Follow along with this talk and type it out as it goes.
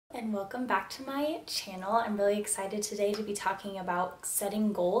and welcome back to my channel. I'm really excited today to be talking about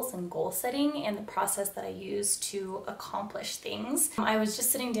setting goals and goal setting and the process that I use to accomplish things. I was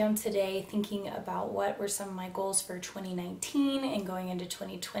just sitting down today thinking about what were some of my goals for 2019 and going into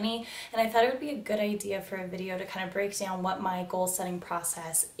 2020, and I thought it would be a good idea for a video to kind of break down what my goal setting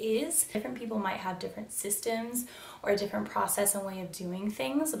process is. Different people might have different systems or a different process and way of doing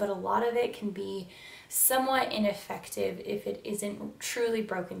things, but a lot of it can be somewhat ineffective if it isn't truly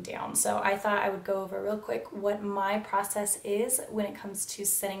broken down. So I thought I would go over real quick what my process is when it comes to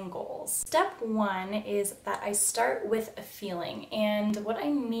setting goals. Step one is that I start with a feeling, and what I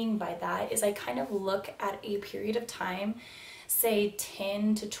mean by that is I kind of look at a period of time, say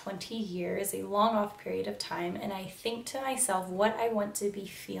 10 to 20 years, a long off period of time, and I think to myself what I want to be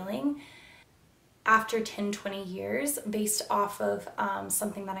feeling after 10-20 years based off of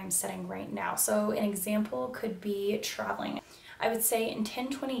something that I'm setting right now. So an example could be traveling. I would say in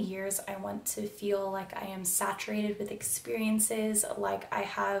 10-20 years I want to feel like I am saturated with experiences, like I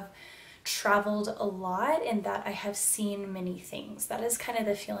have traveled a lot and that I have seen many things. That is kind of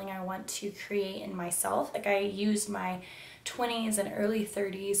the feeling I want to create in myself. Like I used my 20s and early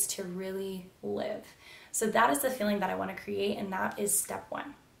 30s to really live. So that is the feeling that I want to create, and that is step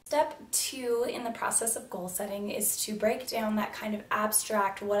one. Step two in the process of goal setting is to break down that kind of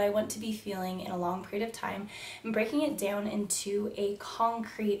abstract what I want to be feeling in a long period of time and breaking it down into a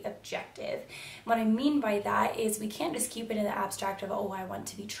concrete objective. What I mean by that is we can't just keep it in the abstract of, oh, I want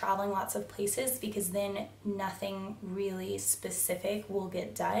to be traveling lots of places, because then nothing really specific will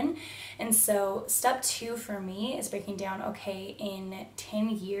get done. And so step two for me is breaking down, okay, in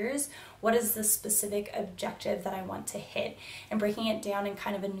 10 years, what is the specific objective that I want to hit? And breaking it down in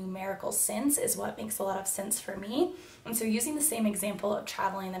kind of a numerical sense is what makes a lot of sense for me. And so using the same example of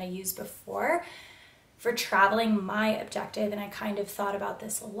traveling that I used before, for traveling, my objective, and I kind of thought about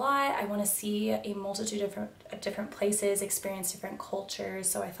this a lot, I want to see a multitude of different places, experience different cultures.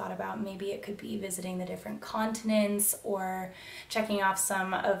 So I thought about maybe it could be visiting the different continents or checking off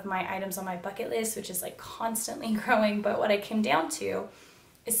some of my items on my bucket list, which is like constantly growing. But what I came down to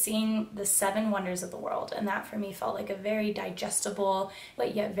is seeing the 7 wonders of the world, and that for me felt like a very digestible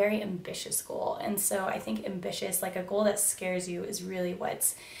but yet very ambitious goal. And so I think ambitious, like a goal that scares you, is really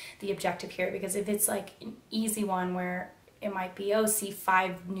what's the objective here, because if it's like an easy one where it might be, oh, see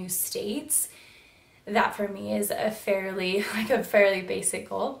 5 new states, that for me is a fairly basic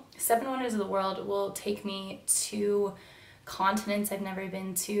goal. 7 wonders of the world will take me to continents I've never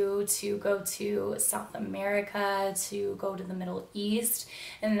been to go to South America, to go to the Middle East,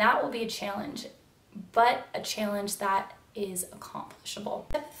 and that will be a challenge, but a challenge that is accomplishable.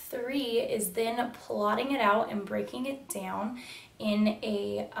 Step 3 is then plotting it out and breaking it down in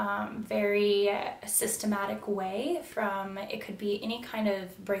a very systematic way. From, it could be any kind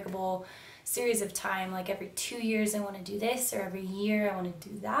of breakable series of time, like every 2 years I want to do this, or every year I want to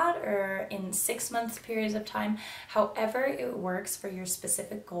do that, or in 6 month periods of time. However it works for your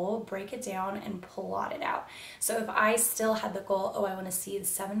specific goal, break it down and plot it out. So if I still had the goal, oh, I want to see the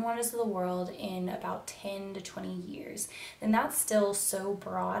 7 wonders of the world in about 10 to 20 years, then that's still so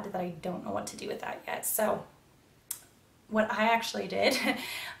broad that I don't know what to do with that yet. So what I actually did,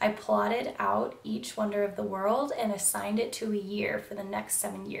 I plotted out each wonder of the world and assigned it to a year for the next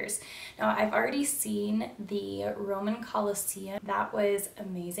 7 years. Now, I've already seen the Roman Colosseum. That was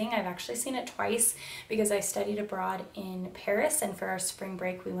amazing. I've actually seen it twice because I studied abroad in Paris, and for our spring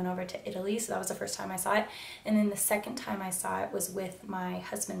break we went over to Italy, so that was the first time I saw it. And then the second time I saw it was with my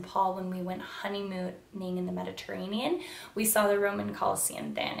husband Paul when we went honeymooning in the Mediterranean. We saw the Roman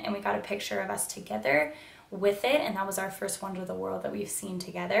Colosseum then, and we got a picture of us together with it, and that was our first wonder of the world that we've seen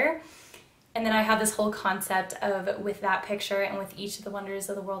together. And then I have this whole concept of, with that picture and with each of the wonders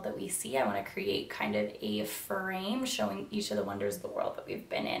of the world that we see, I want to create kind of a frame showing each of the wonders of the world that we've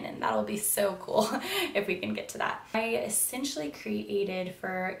been in, and that'll be so cool if we can get to that. I essentially created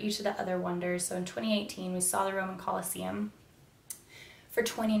for each of the other wonders. So in 2018 we saw the Roman Colosseum. For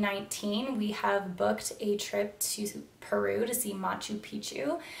 2019, we have booked a trip to Peru to see Machu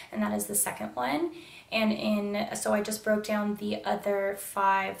Picchu, and that is the second one. And so I just broke down the other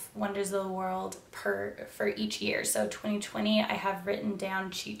 5 wonders of the world for each year. So 2020, I have written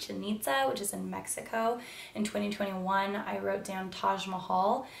down Chichen Itza, which is in Mexico. In 2021, I wrote down Taj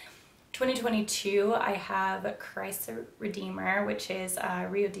Mahal. 2022, I have Christ the Redeemer, which is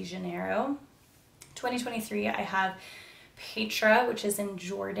Rio de Janeiro. 2023, I have Petra, which is in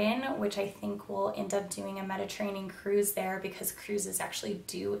Jordan, which I think we'll end up doing a Mediterranean cruise there, because cruises actually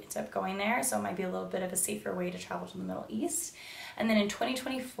do end up going there, so it might be a little bit of a safer way to travel to the Middle East. And then in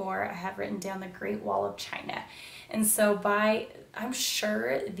 2024, I have written down the Great Wall of China. And so by I'm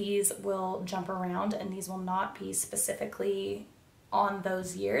sure these will jump around and these will not be specifically on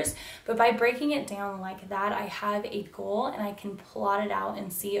those years, but by breaking it down like that, I have a goal and I can plot it out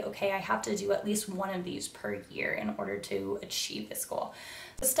and see, okay, I have to do at least one of these per year in order to achieve this goal.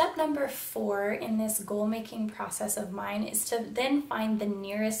 So step number 4 in this goal making process of mine is to then find the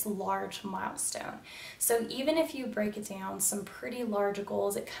nearest large milestone. So even if you break it down some pretty large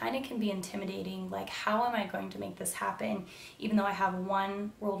goals, it kind of can be intimidating, like how am I going to make this happen even though I have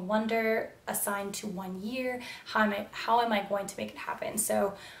one world wonder assigned to 1 year? How am I going to make it happen?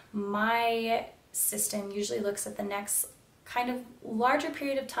 So my system usually looks at the next kind of larger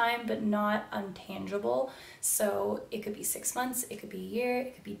period of time, but not untangible. So it could be 6 months, it could be a year,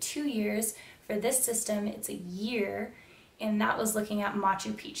 it could be 2 years. For this system, it's a year, and that was looking at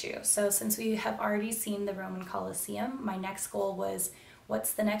Machu Picchu. So since we have already seen the Roman Colosseum, my next goal was,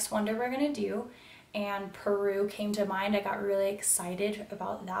 what's the next wonder we're gonna do? And Peru came to mind. I got really excited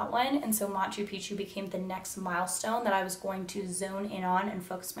about that one, and so Machu Picchu became the next milestone that I was going to zone in on and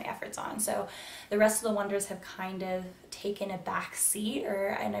focus my efforts on. So the rest of the wonders have kind of taken a back seat,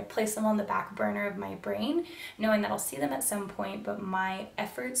 and I place them on the back burner of my brain, knowing that I'll see them at some point, but my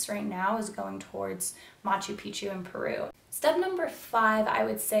efforts right now is going towards Machu Picchu and Peru. Step number 5, I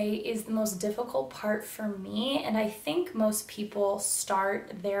would say, is the most difficult part for me, and I think most people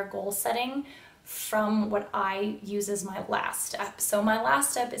start their goal setting from what I use as my last step. So my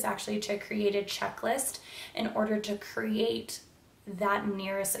last step is actually to create a checklist in order to create that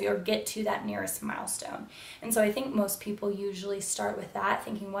nearest, or get to that nearest milestone. And so I think most people usually start with that,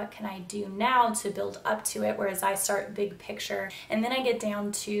 thinking what can I do now to build up to it, whereas I start big picture, and then I get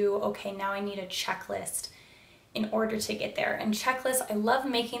down to, okay, now I need a checklist in order to get there. And checklists, I love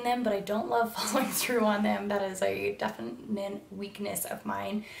making them, but I don't love following through on them. That is a definite weakness of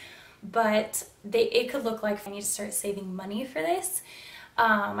mine. But it could look like I need to start saving money for this.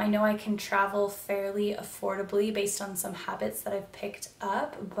 I know I can travel fairly affordably based on some habits that I've picked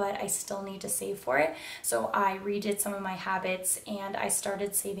up, but I still need to save for it. So I redid some of my habits and I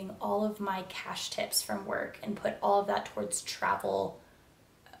started saving all of my cash tips from work and put all of that towards travel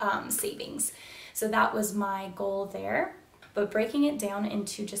savings. So that was my goal there. But breaking it down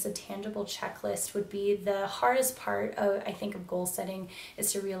into just a tangible checklist would be the hardest part of, I think, of goal setting,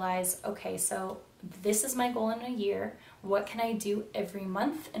 is to realize, okay, so this is my goal in a year. What can I do every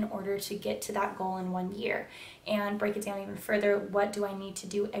month in order to get to that goal in 1 year? And break it down even further, what do I need to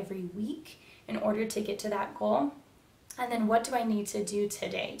do every week in order to get to that goal? And then what do I need to do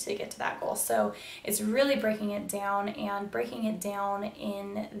today to get to that goal? So it's really breaking it down, and breaking it down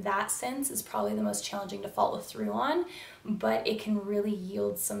in that sense is probably the most challenging to follow through on, but it can really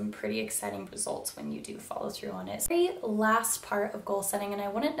yield some pretty exciting results when you do follow through on it. The very last part of goal setting, and I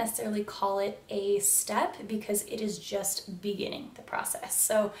wouldn't necessarily call it a step because it is just beginning the process.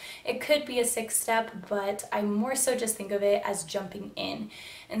 So it could be a 6th step, but I more so just think of it as jumping in.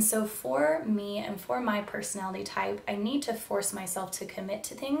 And so for me and for my personality type, I need to force myself to commit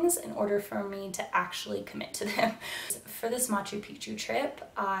to things in order for me to actually commit to them. For this Machu Picchu trip,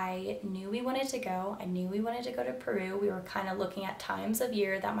 I knew we wanted to go. I knew we wanted to go to Peru. We were kind of looking at times of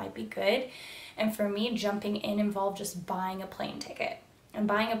year that might be good. And for me, jumping in involved just buying a plane ticket. And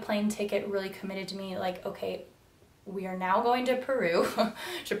buying a plane ticket really committed to me, like, okay, we are now going to Peru.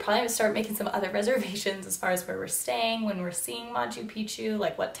 Should probably start making some other reservations as far as where we're staying, when we're seeing Machu Picchu,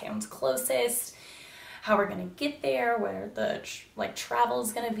 like what town's closest, how we're gonna get there, where the travel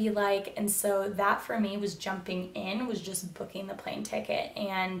is gonna be like. And so that for me was jumping in, was just booking the plane ticket.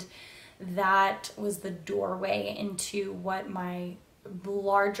 And that was the doorway into what my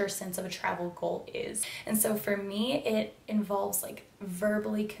larger sense of a travel goal is. And so for me, it involves like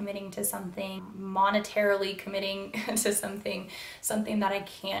verbally committing to something, monetarily committing to something that I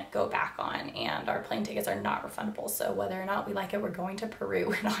can't go back on, and our plane tickets are not refundable. So whether or not we like it, we're going to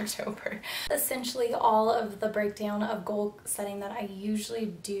Peru in October. Essentially all of the breakdown of goal setting that I usually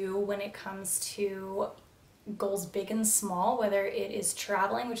do when it comes to goals big and small, whether it is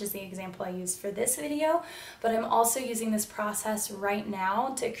traveling, which is the example I used for this video, but I'm also using this process right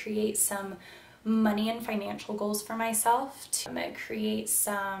now to create some money and financial goals for myself, to create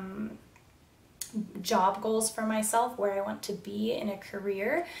some job goals for myself, where I want to be in a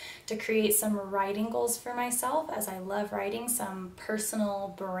career, to create some writing goals for myself, as I love writing, some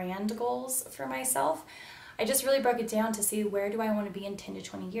personal brand goals for myself. I just really broke it down to see, where do I want to be in 10 to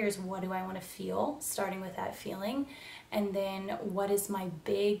 20 years? What do I want to feel, starting with that feeling? And then what is my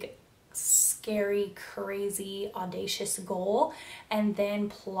big scary, crazy, audacious goal and then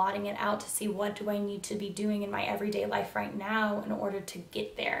plotting it out to see what do I need to be doing in my everyday life right now in order to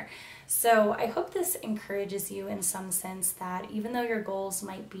get there. So I hope this encourages you in some sense that even though your goals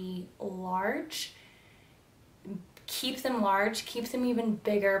might be large, keep them large, keep them even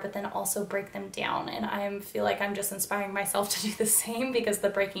bigger, but then also break them down. And I feel like I'm just inspiring myself to do the same, because the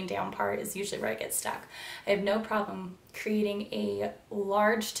breaking down part is usually where I get stuck. I have no problem creating a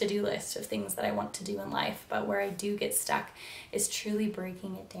large to-do list of things that I want to do in life, but where I do get stuck is truly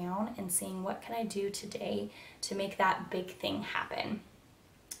breaking it down and seeing what can I do today to make that big thing happen.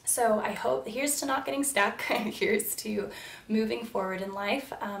 So I hope, here's to not getting stuck, here's to moving forward in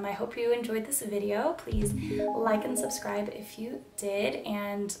life. I hope you enjoyed this video. Please like and subscribe if you did,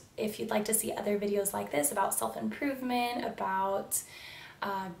 and if you'd like to see other videos like this about self-improvement, about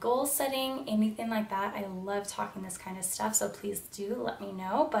goal setting, anything like that. I love talking this kind of stuff, so please do let me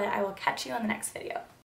know, but I will catch you on the next video.